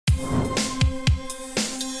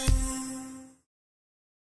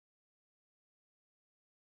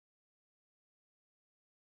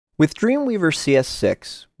With Dreamweaver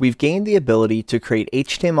CS6, we've gained the ability to create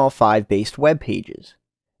HTML5 based web pages.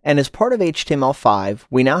 And as part of HTML5,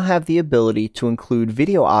 we now have the ability to include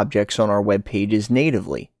video objects on our web pages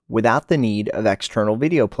natively, without the need of external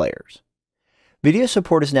video players. Video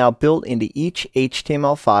support is now built into each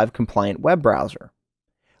HTML5 compliant web browser.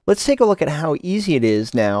 Let's take a look at how easy it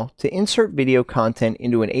is now to insert video content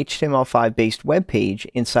into an HTML5 based web page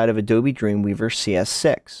inside of Adobe Dreamweaver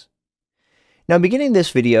CS6. Now, I'm beginning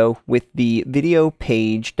this video with the video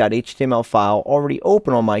page.html file already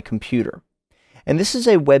open on my computer. And this is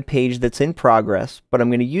a web page that's in progress, but I'm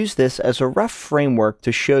going to use this as a rough framework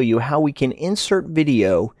to show you how we can insert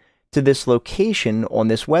video to this location on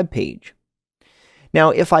this web page.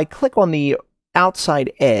 Now, if I click on the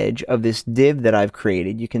outside edge of this div that I've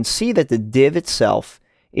created, you can see that the div itself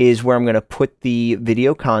is where I'm going to put the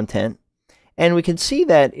video content. And we can see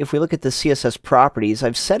that if we look at the CSS properties,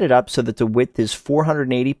 I've set it up so that the width is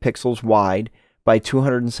 480 pixels wide by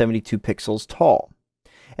 272 pixels tall.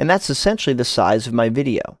 And that's essentially the size of my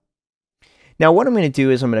video. Now what I'm going to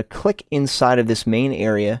do is I'm going to click inside of this main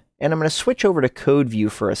area and I'm going to switch over to code view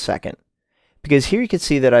for a second. Because here you can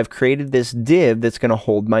see that I've created this div that's going to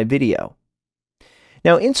hold my video.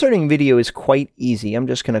 Now inserting video is quite easy. I'm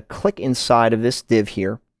just going to click inside of this div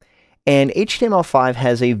here. And HTML5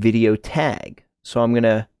 has a video tag. So I'm going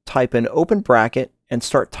to type an open bracket and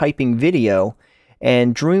start typing video.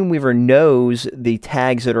 And Dreamweaver knows the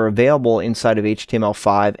tags that are available inside of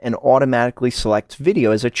HTML5 and automatically selects video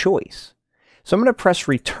as a choice. So I'm going to press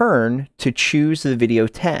return to choose the video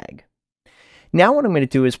tag. Now what I'm going to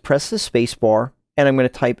do is press the spacebar and I'm going to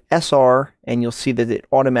type SR and you'll see that it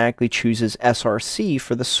automatically chooses SRC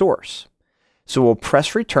for the source. So we'll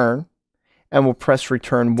press return and we'll press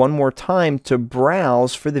return one more time to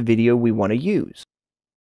browse for the video we want to use.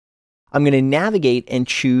 I'm going to navigate and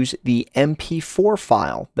choose the MP4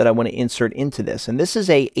 file that I want to insert into this. And this is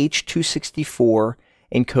a H.264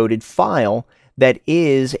 encoded file that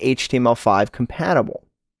is HTML5 compatible.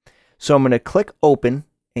 So I'm going to click open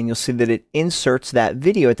and you'll see that it inserts that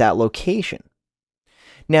video at that location.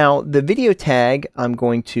 Now the video tag, I'm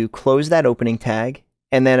going to close that opening tag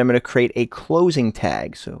and then I'm going to create a closing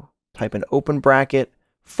tag. So type an open bracket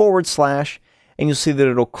 / and you'll see that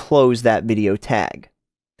it'll close that video tag.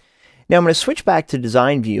 Now I'm going to switch back to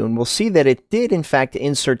design view and we'll see that it did in fact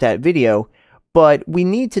insert that video, but we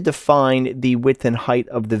need to define the width and height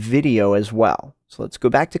of the video as well. So let's go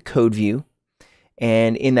back to code view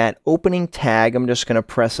and in that opening tag I'm just going to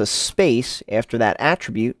press a space after that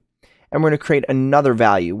attribute and we're going to create another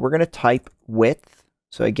value. We're going to type width.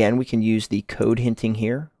 So again, we can use the code hinting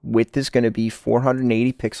here. Width is going to be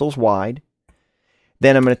 480 pixels wide.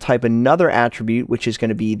 Then I'm going to type another attribute, which is going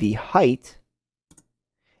to be the height.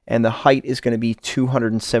 And the height is going to be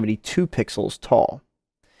 272 pixels tall.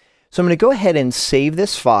 So I'm going to go ahead and save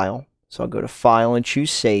this file. So I'll go to File and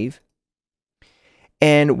choose Save.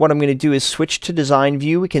 And what I'm going to do is switch to Design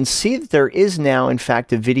View. We can see that there is now, in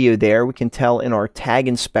fact, a video there. We can tell in our tag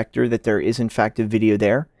inspector that there is, in fact, a video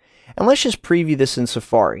there. And let's just preview this in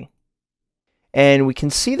Safari. And we can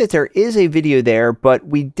see that there is a video there, but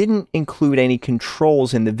we didn't include any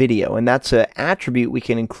controls in the video. And that's an attribute we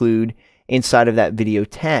can include inside of that video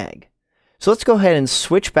tag. So let's go ahead and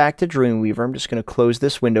switch back to Dreamweaver. I'm just going to close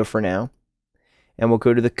this window for now. And we'll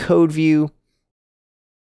go to the code view.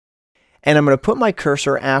 And I'm going to put my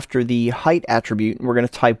cursor after the height attribute. And we're going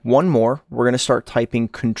to type one more. We're going to start typing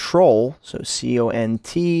control. So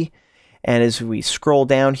C-O-N-T. And as we scroll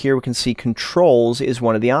down here, we can see controls is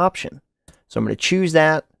one of the options. So I'm going to choose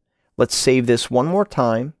that. Let's save this one more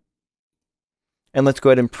time. And let's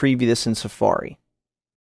go ahead and preview this in Safari.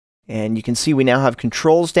 And you can see we now have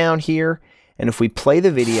controls down here. And if we play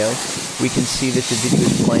the video, we can see that the video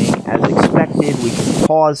is playing as expected. We can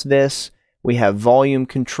pause this. We have volume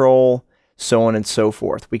control, so on and so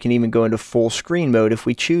forth. We can even go into full screen mode if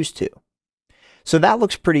we choose to. So that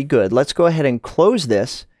looks pretty good. Let's go ahead and close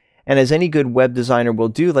this. And as any good web designer will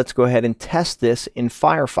do, let's go ahead and test this in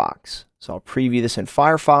Firefox. So I'll preview this in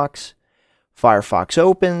Firefox. Firefox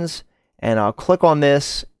opens, and I'll click on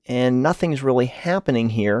this, and nothing's really happening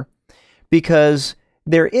here because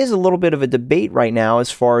there is a little bit of a debate right now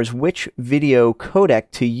as far as which video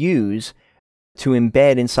codec to use to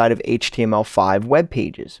embed inside of HTML5 web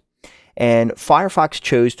pages. And Firefox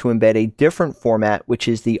chose to embed a different format, which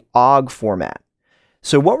is the OGG format.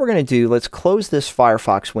 So what we're going to do, let's close this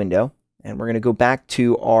Firefox window, and we're going to go back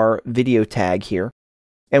to our video tag here.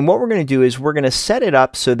 And what we're going to do is we're going to set it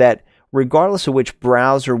up so that regardless of which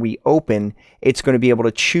browser we open, it's going to be able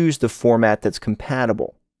to choose the format that's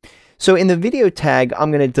compatible. So in the video tag, I'm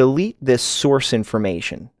going to delete this source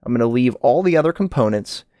information. I'm going to leave all the other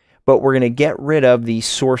components, but we're going to get rid of the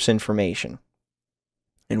source information.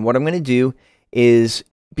 And what I'm going to do is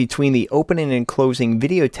between the opening and closing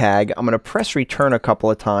video tag, I'm going to press return a couple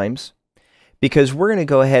of times because we're going to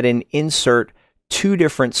go ahead and insert two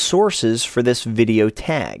different sources for this video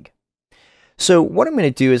tag. So what I'm going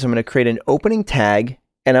to do is I'm going to create an opening tag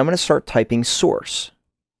and I'm going to start typing source.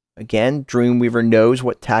 Again, Dreamweaver knows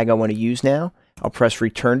what tag I want to use now. I'll press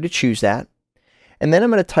return to choose that. And then I'm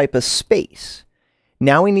going to type a space.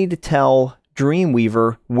 Now we need to tell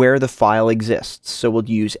Dreamweaver where the file exists. So we'll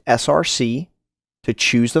use src to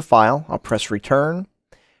choose the file. I'll press return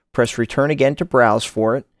again to browse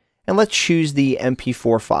for it, and let's choose the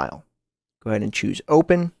MP4 file. Go ahead and choose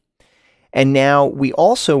open. And now we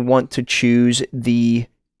also want to choose the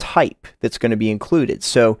type that's going to be included.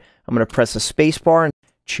 So I'm going to press the space bar and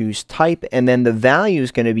choose type, and then the value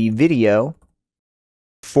is going to be video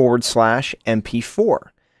 /MP4.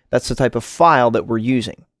 That's the type of file that we're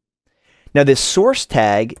using. Now this source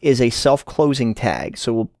tag is a self-closing tag,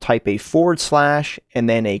 so we'll type a / and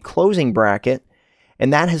then a closing bracket,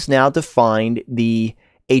 and that has now defined the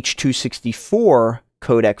H.264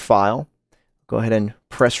 codec file. Go ahead and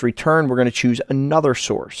press return. We're going to choose another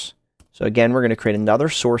source. So again, we're going to create another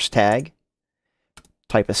source tag,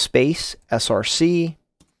 type a space, src,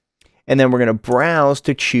 and then we're going to browse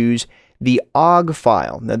to choose the OGG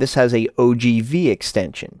file. Now this has a OGV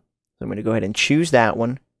extension. So I'm going to go ahead and choose that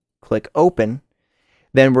one. Click open.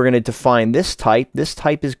 Then we're going to define this type. This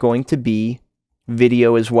type is going to be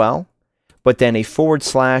video as well, but then a /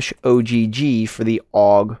 OGG for the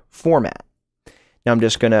OGG format. Now I'm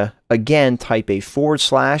just going to again type a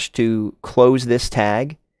 / to close this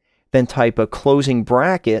tag, then type a closing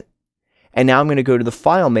bracket, and now I'm going to go to the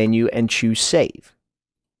file menu and choose save.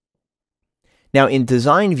 Now in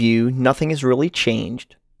design view, nothing has really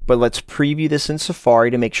changed, but let's preview this in Safari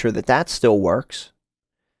to make sure that that still works.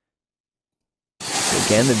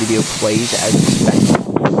 Again, the video plays as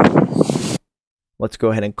expected. Let's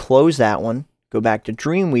go ahead and close that one, go back to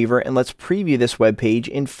Dreamweaver, and let's preview this web page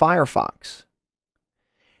in Firefox.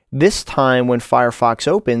 This time when Firefox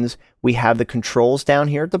opens, we have the controls down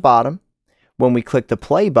here at the bottom. When we click the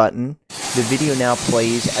play button, the video now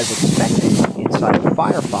plays as expected inside of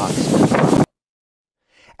Firefox.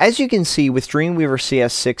 As you can see, with Dreamweaver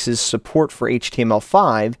CS6's support for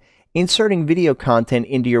HTML5, inserting video content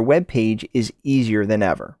into your web page is easier than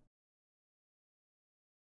ever.